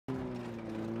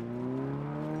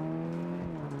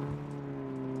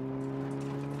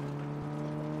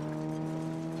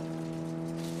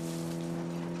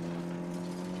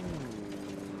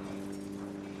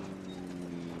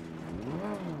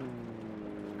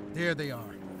There they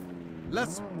are.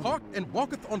 Let's park and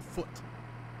walketh on foot.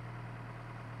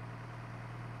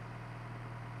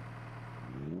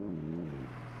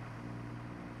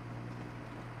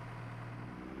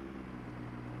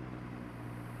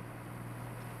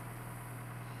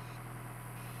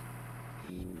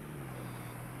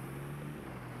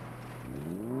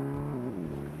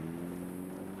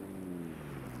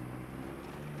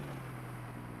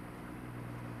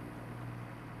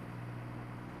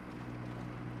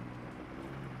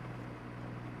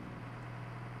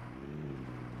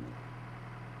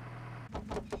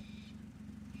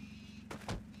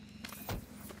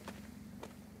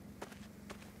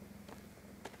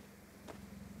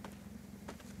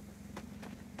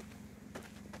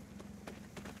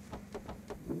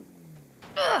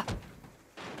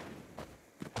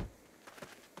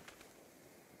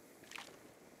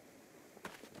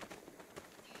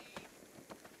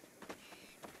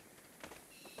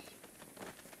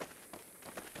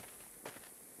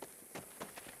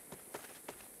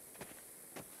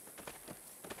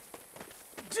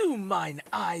 Do mine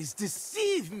eyes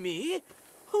deceive me?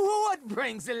 What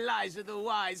brings Elijah the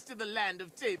Wise to the land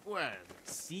of tapeworm?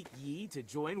 Seek ye to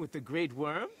join with the great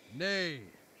worm? Nay,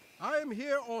 I am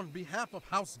here on behalf of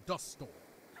House Duststorm.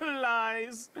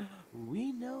 Lies.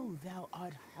 We know thou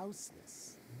art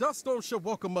houseless. Duststorm shall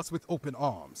welcome us with open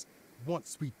arms,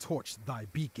 once we torch thy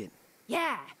beacon.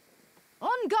 Yeah.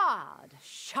 On guard,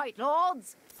 shite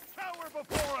lords. Cower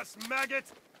before us, maggot!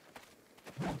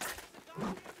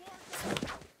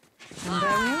 And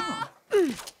there we are.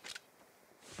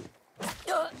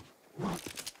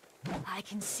 I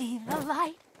can see the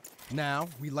light. Now,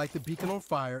 we light the beacon on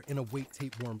fire and await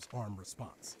Tapeworm's armed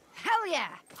response. Hell yeah!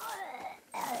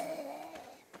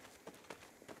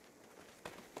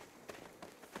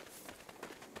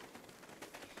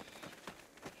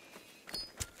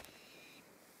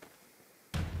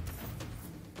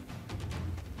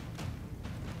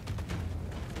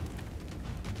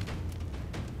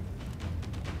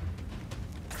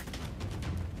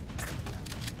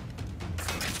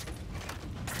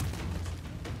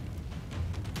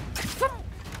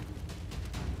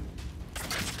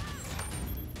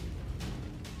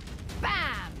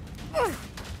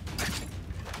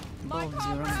 My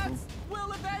comrades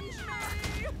will avenge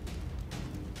me!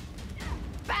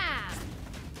 Bam!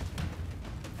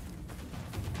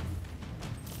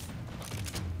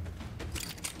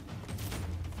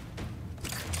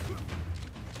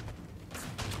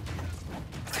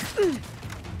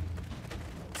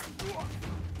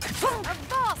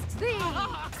 Avast thee,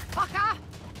 fucker!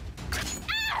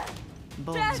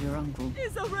 Bob's your uncle.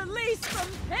 Is a release from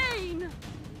pain!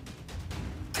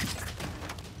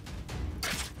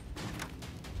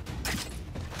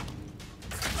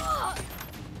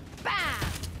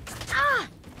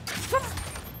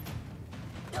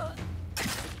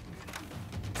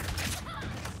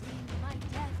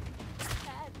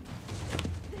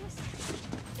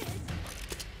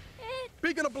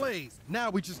 Beacon ablaze! Now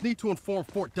we just need to inform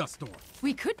Fort Duststorm.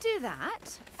 We could do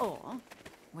that, or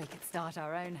we could start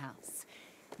our own house.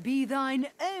 Be thine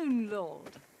own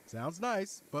lord. Sounds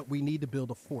nice, but we need to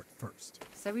build a fort first.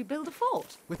 So we build a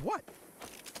fort. With what?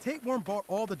 Tapeworm bought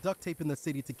all the duct tape in the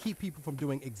city to keep people from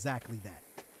doing exactly that.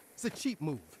 It's a cheap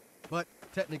move, but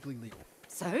technically legal.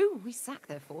 So we sack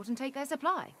their fort and take their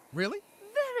supply. Really?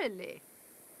 Verily.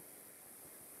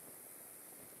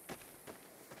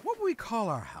 What would we call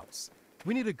our house?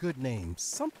 We need a good name,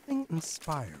 something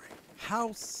inspiring.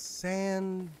 House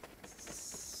and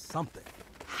something.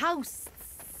 House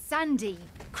Sandy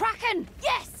Kraken!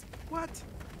 Yes! What?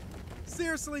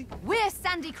 Seriously? We're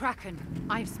Sandy Kraken.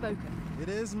 I've spoken. It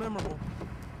is memorable.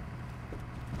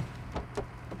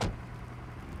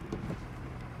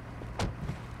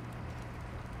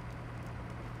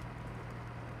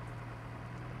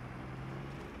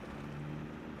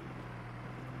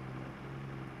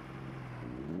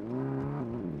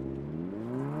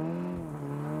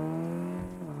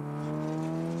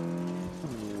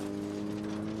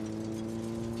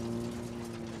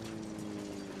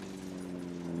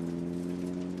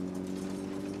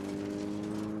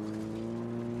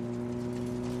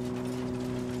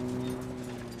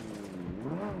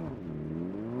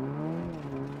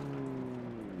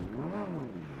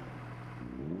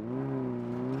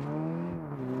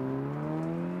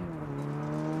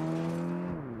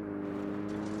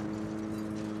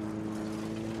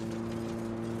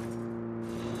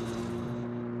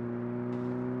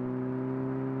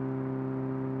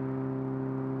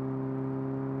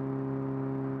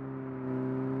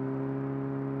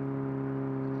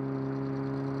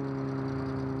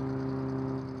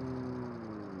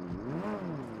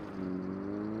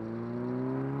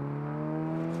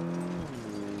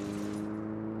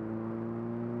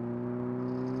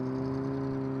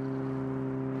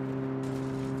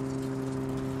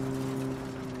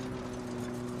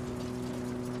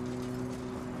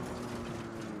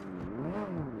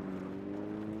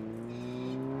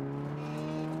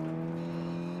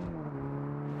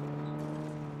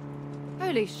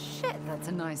 Holy shit, that's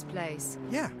a nice place.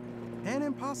 Yeah, and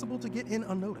impossible to get in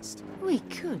unnoticed. We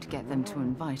could get them to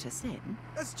invite us in.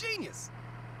 That's genius!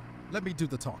 Let me do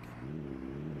the talking.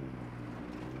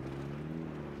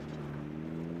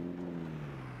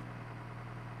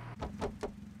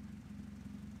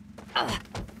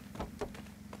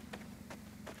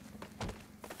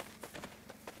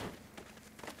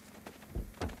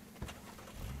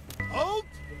 Halt!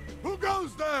 Who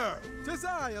goes there? Tis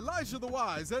I, Elijah the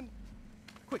Wise, and...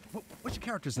 Quick, what's your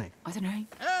character's name? I don't know.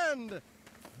 And...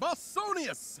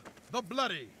 Bosonius the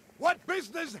Bloody. What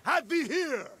business had thee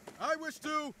here? I wish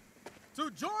to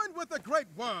join with the Great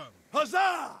Worm.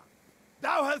 Huzzah!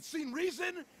 Thou hast seen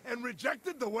reason and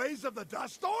rejected the ways of the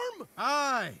dust storm?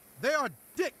 Aye, they are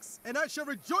dicks, and I shall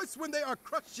rejoice when they are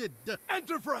crushed.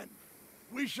 Enter, friend.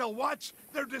 We shall watch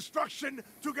their destruction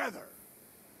together.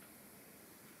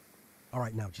 All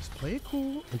right, now just play it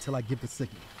cool until I give the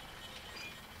signal.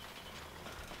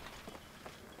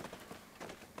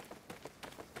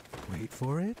 Wait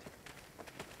for it.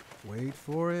 Wait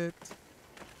for it.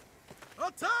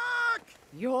 Attack!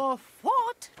 Your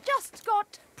fort just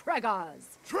got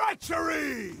preggers.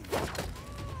 Treachery!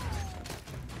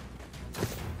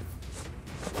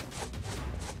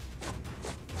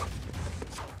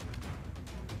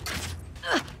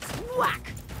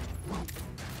 Whack!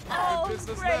 All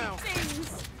business great now.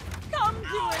 things come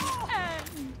to an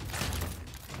end.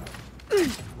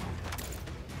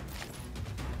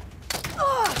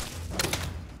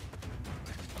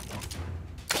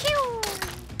 Pew!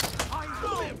 I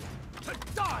live to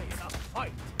die in a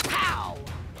fight. Pow!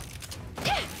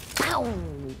 Pow!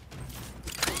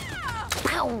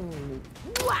 Pow!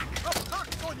 Whack! Attack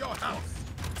on your house!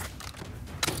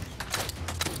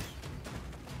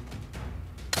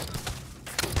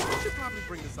 I should probably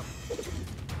bring this up.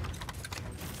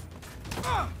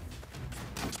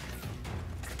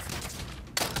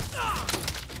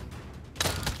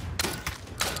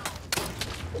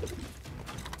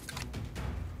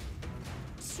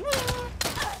 Swing!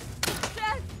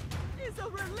 Death is a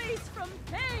release from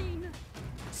pain.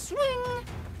 Swing!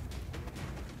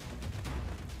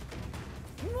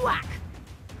 Whack!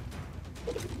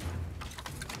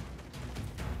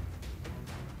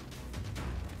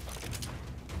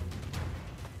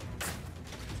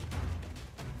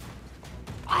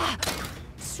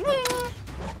 Swing!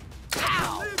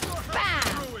 Pow!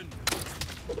 Bam! Ruin.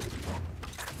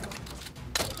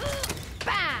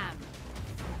 Bam!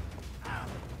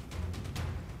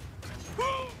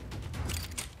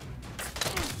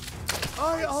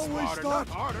 I always Smarter, thought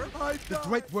not harder. I'd The die.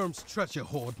 Great Worm's treasure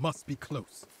hoard must be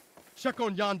close. Check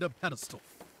on yonder pedestal.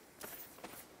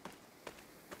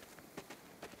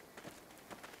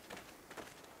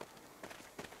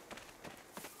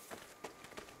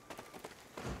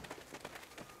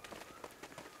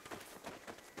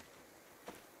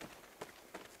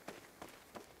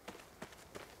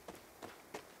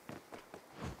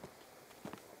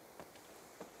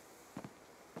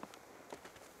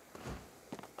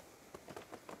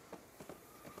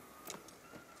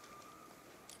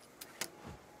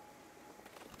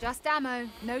 Just ammo,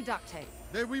 no duct tape.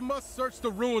 Then we must search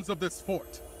the ruins of this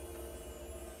fort.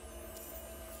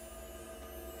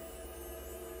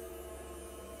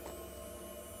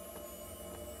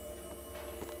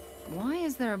 Why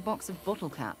is there a box of bottle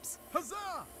caps?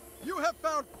 Huzzah! You have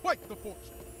found quite the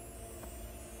fortune.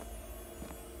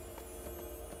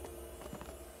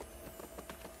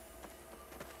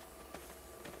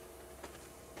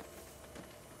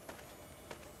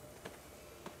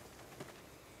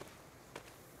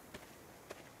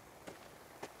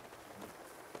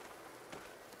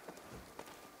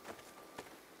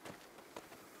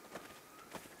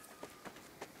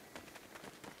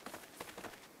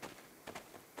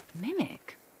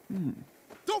 Mimic?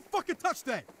 Don't fucking touch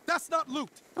that! That's not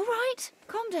loot! All right,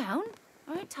 calm down.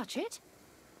 I won't touch it.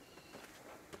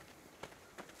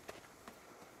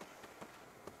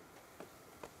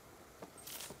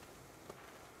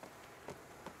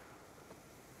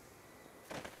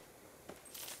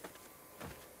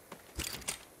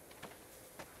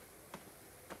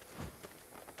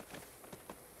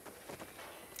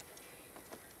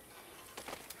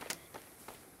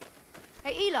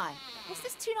 Hey, Eli, what's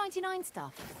this $2.99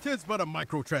 stuff? Tis but a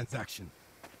microtransaction.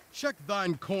 Check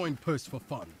thine coin purse for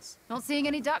funds. Not seeing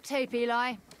any duct tape,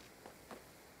 Eli.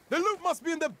 The loot must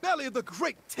be in the belly of the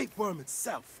great tapeworm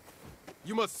itself.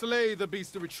 You must slay the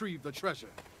beast to retrieve the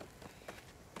treasure.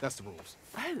 That's the rules.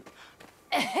 Oh,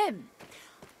 ahem.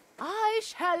 I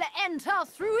shall enter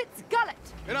through its gullet.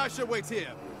 And I shall wait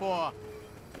here, for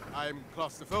I'm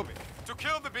claustrophobic. To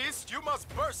kill the beast, you must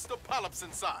burst the polyps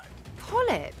inside.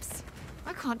 Polyps?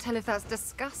 I can't tell if that's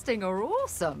disgusting or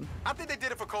awesome. I think they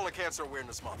did it for Colon Cancer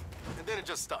Awareness Month, and then it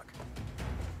just stuck.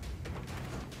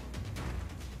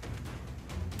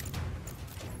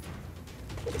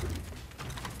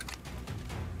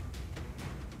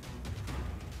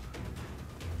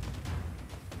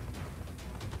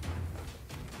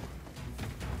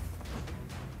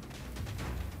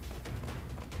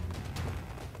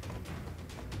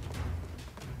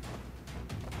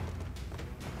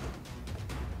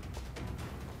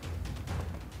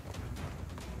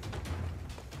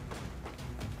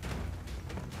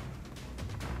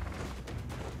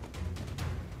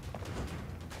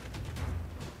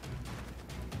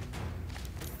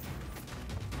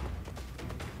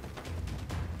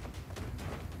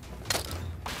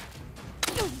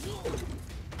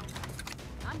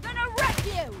 I'm gonna wreck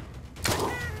you!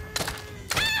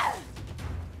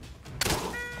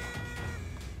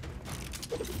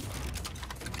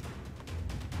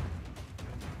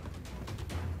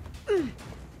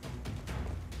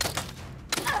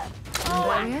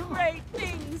 All great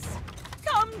things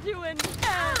come to an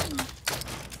end.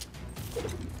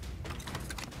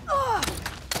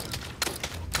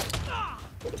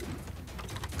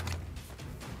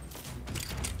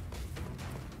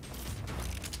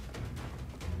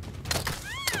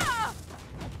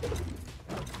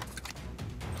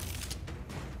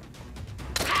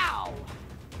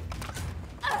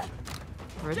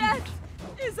 Death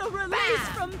is a release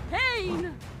from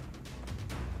pain.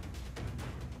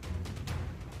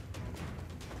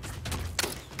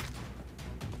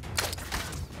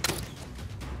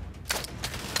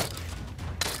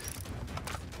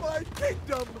 My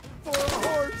kingdom for a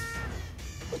horse!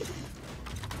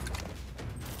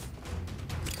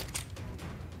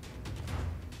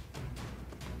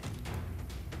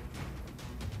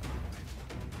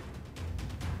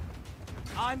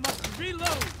 I must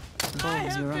reload. I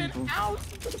Bob's have your been uncle.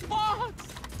 outfought.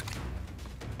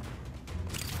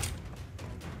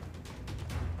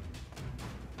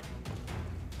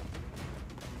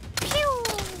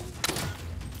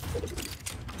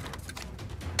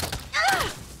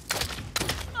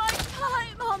 My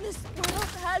time on this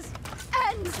world has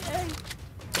ended.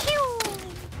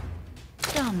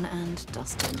 Done and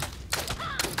dusted.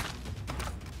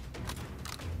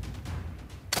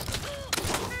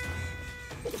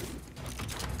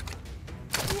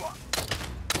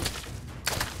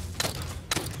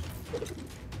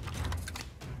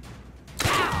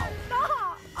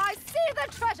 I see the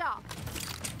treasure.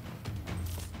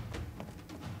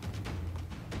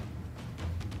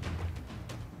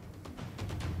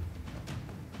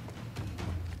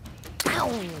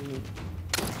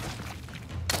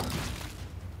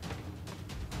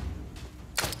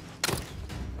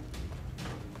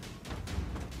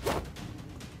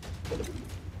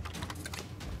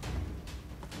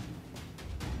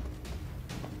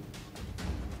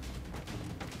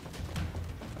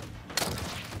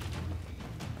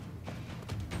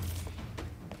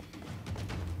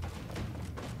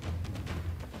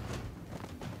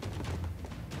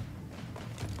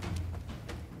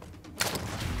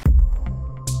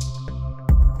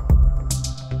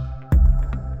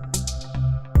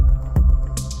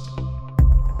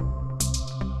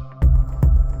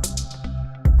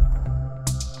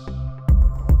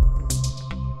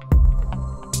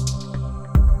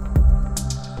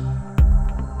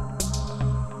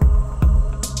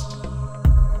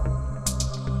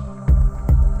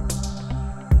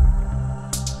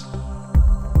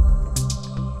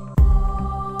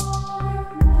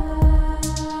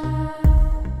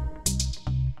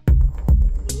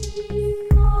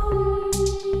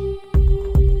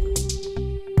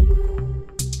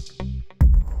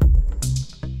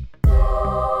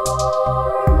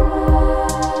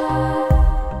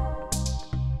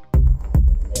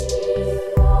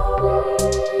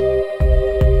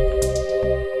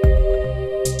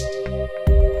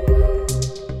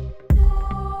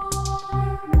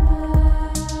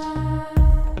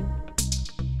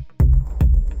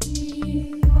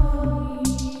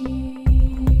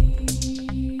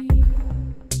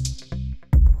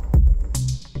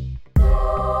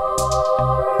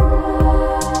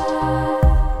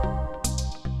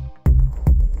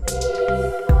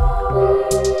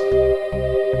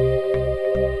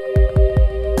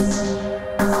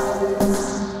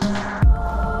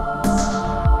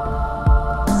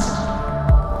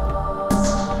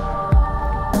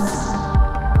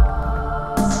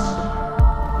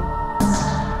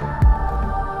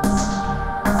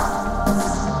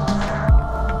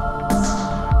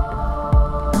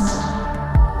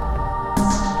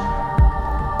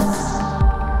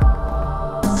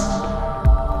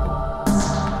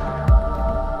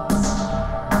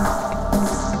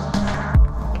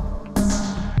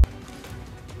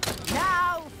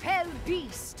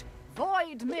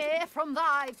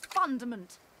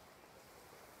 want.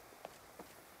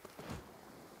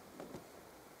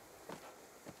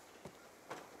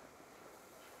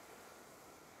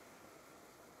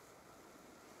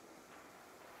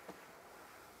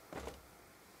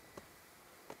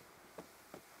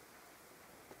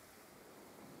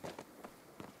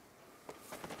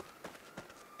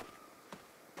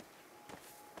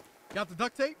 Got the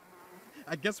duct tape?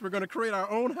 I guess we're gonna create our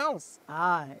own house.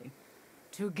 Aye.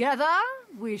 Together,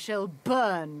 we shall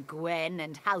burn Gwen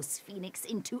and House Phoenix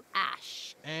into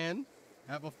ash. And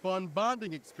have a fun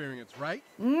bonding experience, right?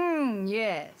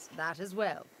 Yes, that as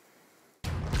well.